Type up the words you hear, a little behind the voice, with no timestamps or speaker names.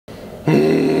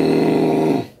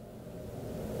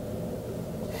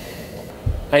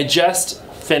I just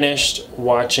finished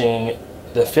watching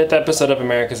the 5th episode of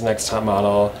America's Next Top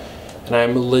Model, and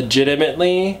I'm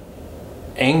legitimately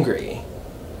angry.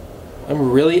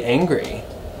 I'm really angry.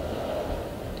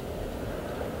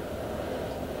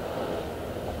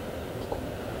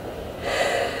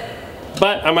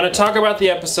 But I'm going to talk about the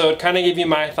episode, kind of give you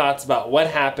my thoughts about what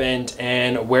happened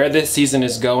and where this season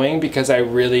is going, because I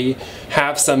really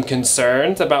have some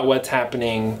concerns about what's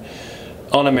happening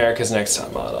on America's Next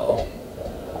Top Model.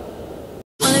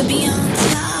 Wanna be on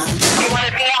top.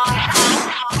 Wanna be on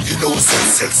top. You know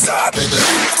what's inside, baby.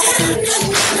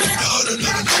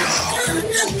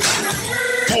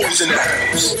 Boys in the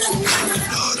house.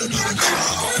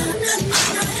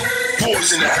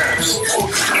 Boys in the house.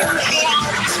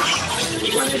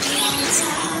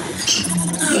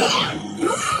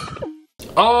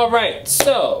 Alright,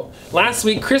 so last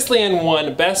week Chris Leanne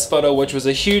won Best Photo, which was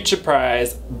a huge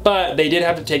surprise, but they did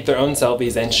have to take their own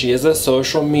selfies, and she is a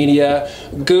social media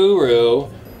guru.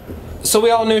 So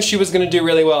we all knew she was going to do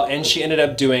really well, and she ended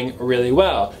up doing really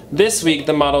well. This week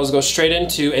the models go straight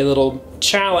into a little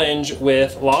challenge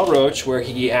with Law Roach, where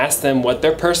he asks them what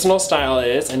their personal style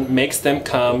is and makes them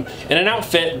come in an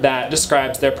outfit that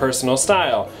describes their personal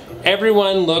style.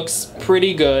 Everyone looks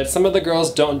pretty good. Some of the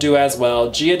girls don't do as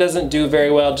well. Gia doesn't do very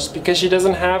well just because she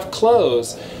doesn't have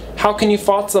clothes. How can you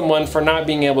fault someone for not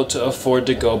being able to afford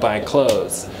to go buy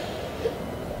clothes?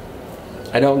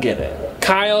 I don't get it.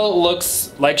 Kyle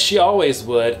looks like she always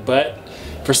would, but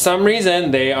for some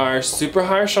reason they are super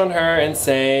harsh on her and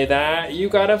say that you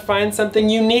gotta find something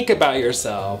unique about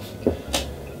yourself.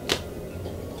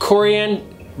 Corianne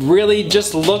really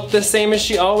just looked the same as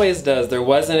she always does. There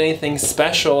wasn't anything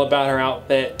special about her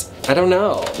outfit. I don't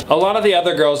know. A lot of the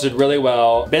other girls did really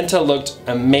well. Benta looked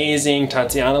amazing.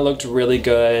 Tatiana looked really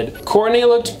good. Courtney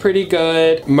looked pretty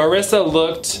good. Marissa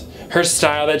looked her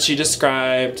style that she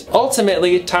described.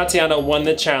 Ultimately, Tatiana won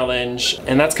the challenge,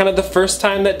 and that's kind of the first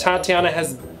time that Tatiana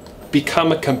has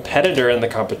become a competitor in the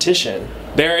competition.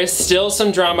 There is still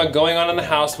some drama going on in the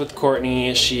house with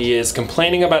Courtney. She is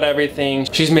complaining about everything.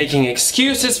 She's making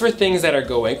excuses for things that are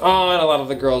going on. A lot of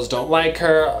the girls don't like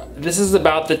her. This is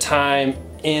about the time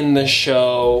in the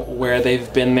show where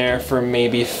they've been there for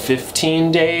maybe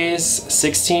 15 days,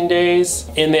 16 days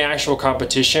in the actual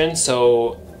competition.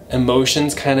 So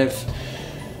emotions kind of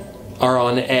are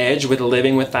on edge with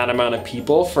living with that amount of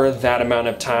people for that amount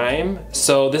of time.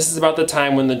 So this is about the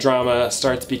time when the drama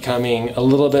starts becoming a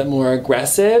little bit more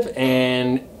aggressive,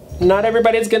 and not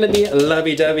everybody's gonna be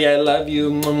lovey-dovey, I love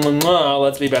you, mwah, mwah, mwah,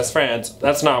 let's be best friends.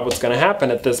 That's not what's gonna happen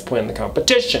at this point in the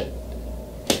competition.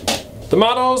 The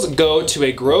models go to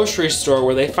a grocery store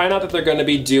where they find out that they're gonna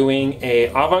be doing a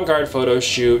avant-garde photo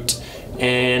shoot,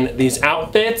 and these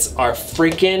outfits are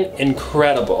freaking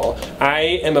incredible.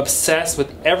 I am obsessed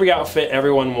with every outfit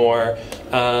everyone wore.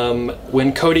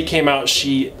 When Cody came out,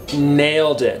 she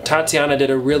nailed it. Tatiana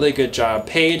did a really good job.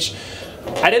 Paige,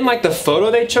 I didn't like the photo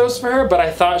they chose for her, but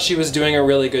I thought she was doing a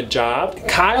really good job.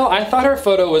 Kyle, I thought her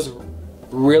photo was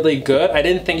really good. I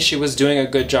didn't think she was doing a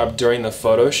good job during the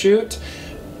photo shoot,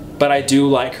 but I do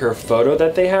like her photo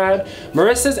that they had.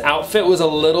 Marissa's outfit was a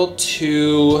little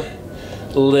too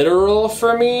literal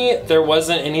for me. There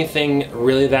wasn't anything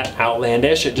really that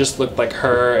outlandish. It just looked like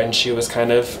her, and she was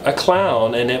kind of a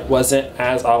clown, and it wasn't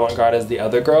as avant-garde as the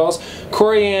other girls.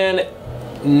 Corianne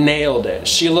nailed it.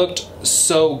 She looked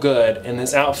so good in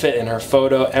this outfit, in her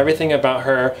photo. Everything about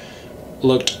her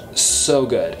looked so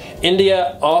good.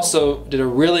 India also did a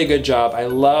really good job. I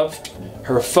loved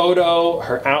her photo,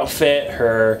 her outfit,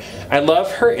 I love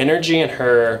her energy and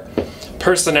her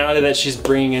personality that she's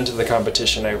bringing into the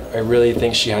competition. I really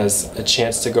think she has a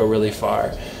chance to go really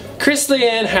far. Chris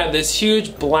Leanne had this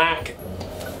huge black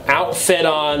outfit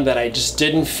on that I just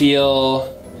didn't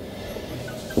feel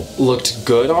looked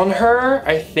good on her.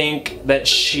 I think that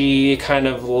she kind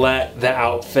of let the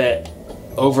outfit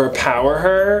overpower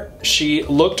her. She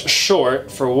looked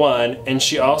short for one, and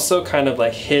she also kind of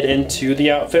like hid into the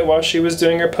outfit while she was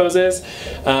doing her poses.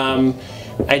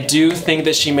 I do think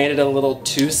that she made it a little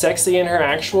too sexy in her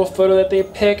actual photo that they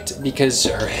picked, because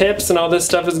her hips and all this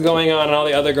stuff is going on, and all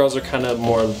the other girls are kind of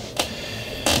more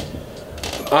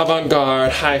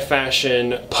avant-garde, high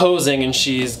fashion posing, and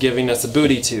she's giving us a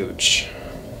booty tooch.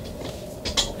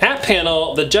 At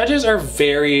panel, the judges are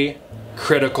very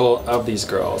critical of these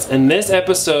girls, and this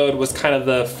episode was kind of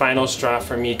the final straw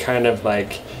for me, kind of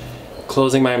like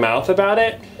closing my mouth about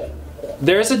it.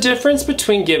 There's a difference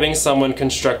between giving someone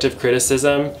constructive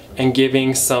criticism and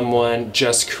giving someone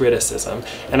just criticism.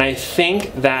 And I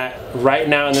think that right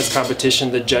now in this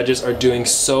competition, the judges are doing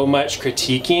so much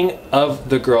critiquing of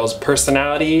the girls'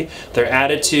 personality, their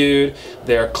attitude,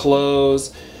 their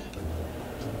clothes.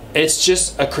 It's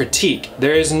just a critique.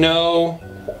 There is no,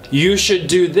 you should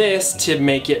do this to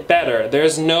make it better.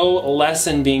 There's no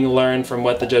lesson being learned from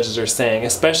what the judges are saying,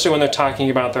 especially when they're talking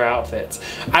about their outfits.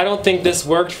 I don't think this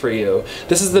worked for you.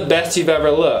 This is the best you've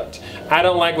ever looked. I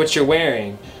don't like what you're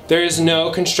wearing. There is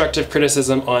no constructive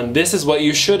criticism on this is what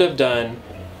you should have done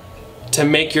to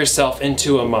make yourself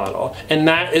into a model. And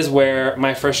that is where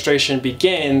my frustration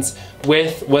begins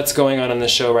with what's going on in the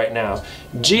show right now.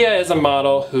 Gia is a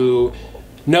model who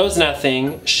knows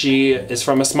nothing. She is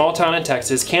from a small town in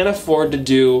Texas, can't afford to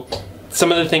do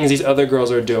some of the things these other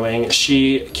girls are doing.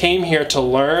 She came here to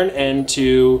learn and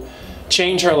to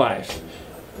change her life.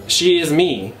 She is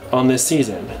me on this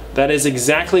season. That is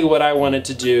exactly what I wanted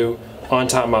to do on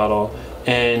Top Model,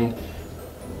 and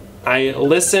I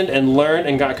listened and learned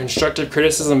and got constructive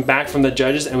criticism back from the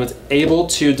judges and was able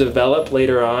to develop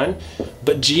later on.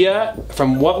 But Gia,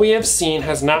 from what we have seen,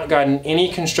 has not gotten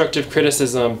any constructive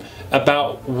criticism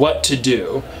about what to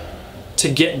do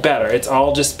to get better. It's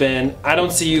all just been, I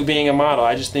don't see you being a model,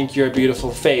 I just think you're a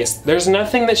beautiful face. There's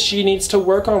nothing that she needs to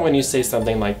work on when you say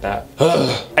something like that.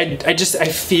 I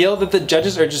feel that the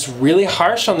judges are just really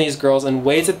harsh on these girls in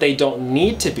ways that they don't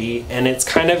need to be, and it's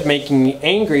kind of making me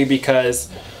angry because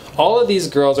all of these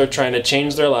girls are trying to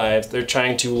change their lives. They're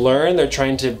trying to learn, they're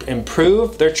trying to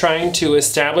improve, they're trying to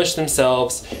establish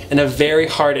themselves in a very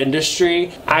hard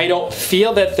industry. I don't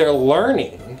feel that they're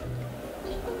learning.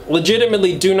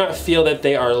 Legitimately do not feel that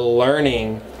they are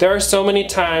learning. There are so many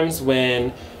times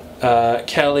when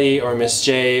Kelly or Miss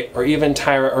J or even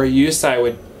Tyra or Yusai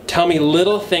would tell me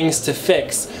little things to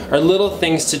fix or little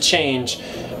things to change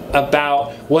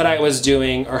about what I was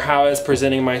doing or how I was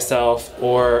presenting myself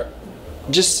or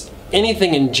just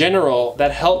anything in general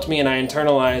that helped me and I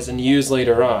internalized and used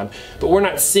later on. But we're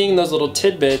not seeing those little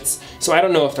tidbits, so I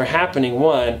don't know if they're happening,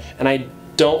 one, and I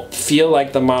don't feel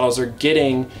like the models are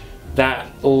getting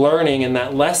that learning and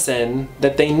that lesson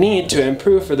that they need to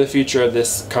improve for the future of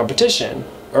this competition,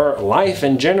 or life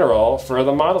in general for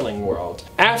the modeling world.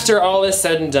 After all is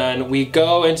said and done, we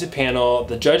go into panel,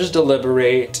 the judges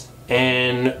deliberate,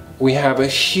 and we have a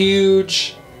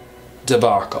huge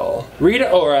debacle. Rita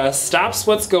Ora stops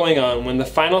what's going on when the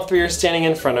final three are standing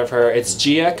in front of her. It's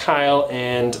Gia, Kyle,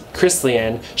 and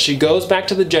Chrislian. She goes back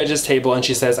to the judges table and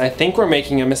she says, I think we're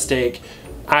making a mistake.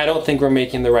 I don't think we're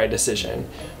making the right decision.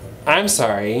 I'm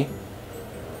sorry.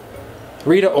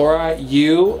 Rita Ora,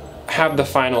 you have the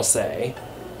final say.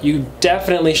 You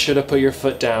definitely should have put your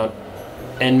foot down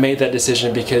and made that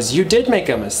decision because you did make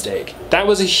a mistake. That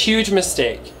was a huge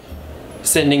mistake,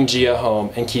 sending Gia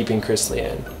home and keeping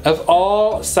Chrislian. Of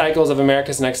all cycles of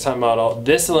America's Next Top Model,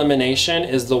 this elimination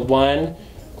is the one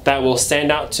that will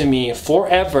stand out to me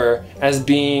forever as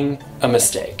being a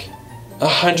mistake.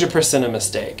 100% a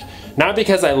mistake. Not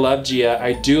because I love Gia,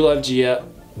 I do love Gia,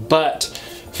 but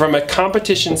from a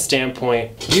competition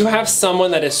standpoint, you have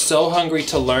someone that is so hungry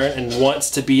to learn and wants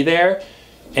to be there,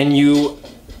 and you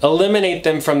eliminate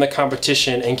them from the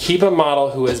competition and keep a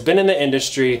model who has been in the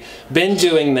industry, been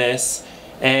doing this,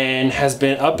 and has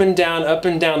been up and down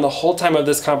the whole time of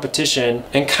this competition,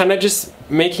 and kind of just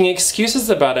making excuses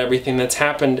about everything that's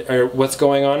happened or what's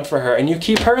going on for her, and you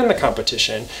keep her in the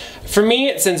competition. For me,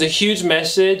 it sends a huge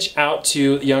message out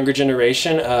to the younger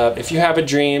generation of if you have a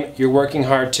dream, you're working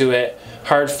hard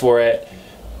for it,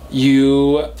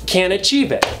 you can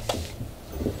achieve it.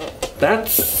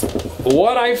 That's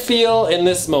what I feel in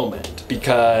this moment,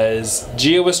 because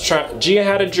Gia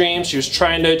had a dream, she was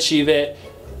trying to achieve it,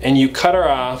 and you cut her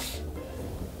off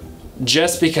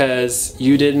just because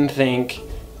you didn't think.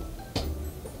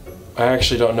 I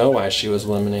actually don't know why she was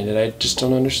eliminated. I just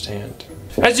don't understand.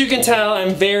 As you can tell,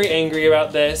 I'm very angry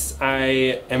about this.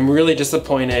 I am really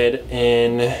disappointed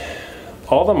in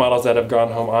all the models that have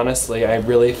gone home, honestly. I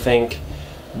really think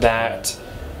that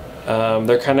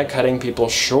they're kind of cutting people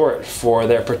short for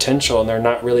their potential, and they're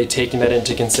not really taking that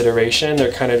into consideration.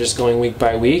 They're kind of just going week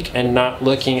by week and not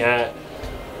looking at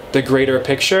the greater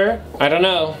picture. I don't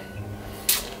know.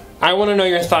 I want to know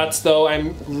your thoughts though.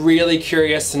 I'm really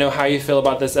curious to know how you feel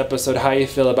about this episode, how you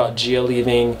feel about Gia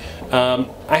leaving. I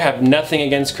have nothing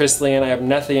against Chrislian, I have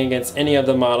nothing against any of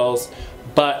the models,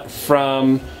 but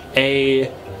from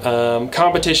a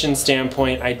competition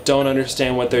standpoint, I don't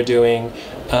understand what they're doing.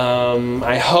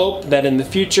 I hope that in the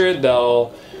future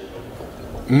they'll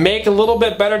make a little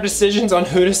bit better decisions on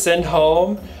who to send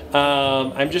home.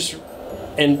 I'm just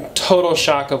in total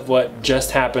shock of what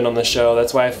just happened on the show.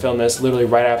 That's why I filmed this literally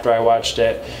right after I watched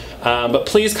it. But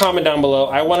please comment down below.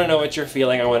 I want to know what you're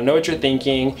feeling. I want to know what you're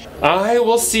thinking. I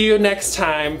will see you next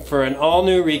time for an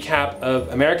all-new recap of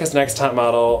America's Next Top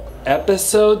Model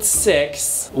episode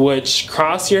 6, which,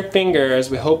 cross your fingers,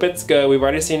 we hope it's good. We've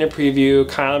already seen a preview.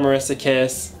 Kyle and Marissa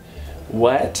kiss.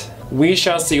 What? We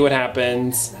shall see what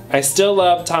happens. I still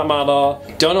love Top Model.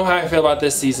 Don't know how I feel about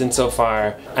this season so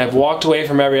far. I've walked away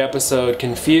from every episode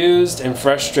confused and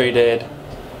frustrated,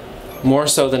 more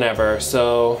so than ever.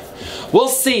 So we'll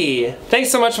see.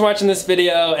 Thanks so much for watching this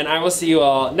video, and I will see you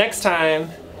all next time.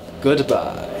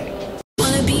 Goodbye.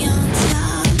 Wanna be on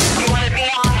top. Wanna be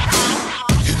on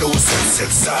top. You know what's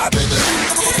inside, baby.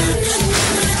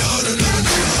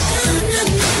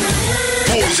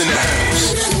 Boys in the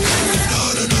house.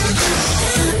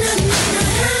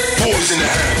 Boys in the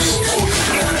house.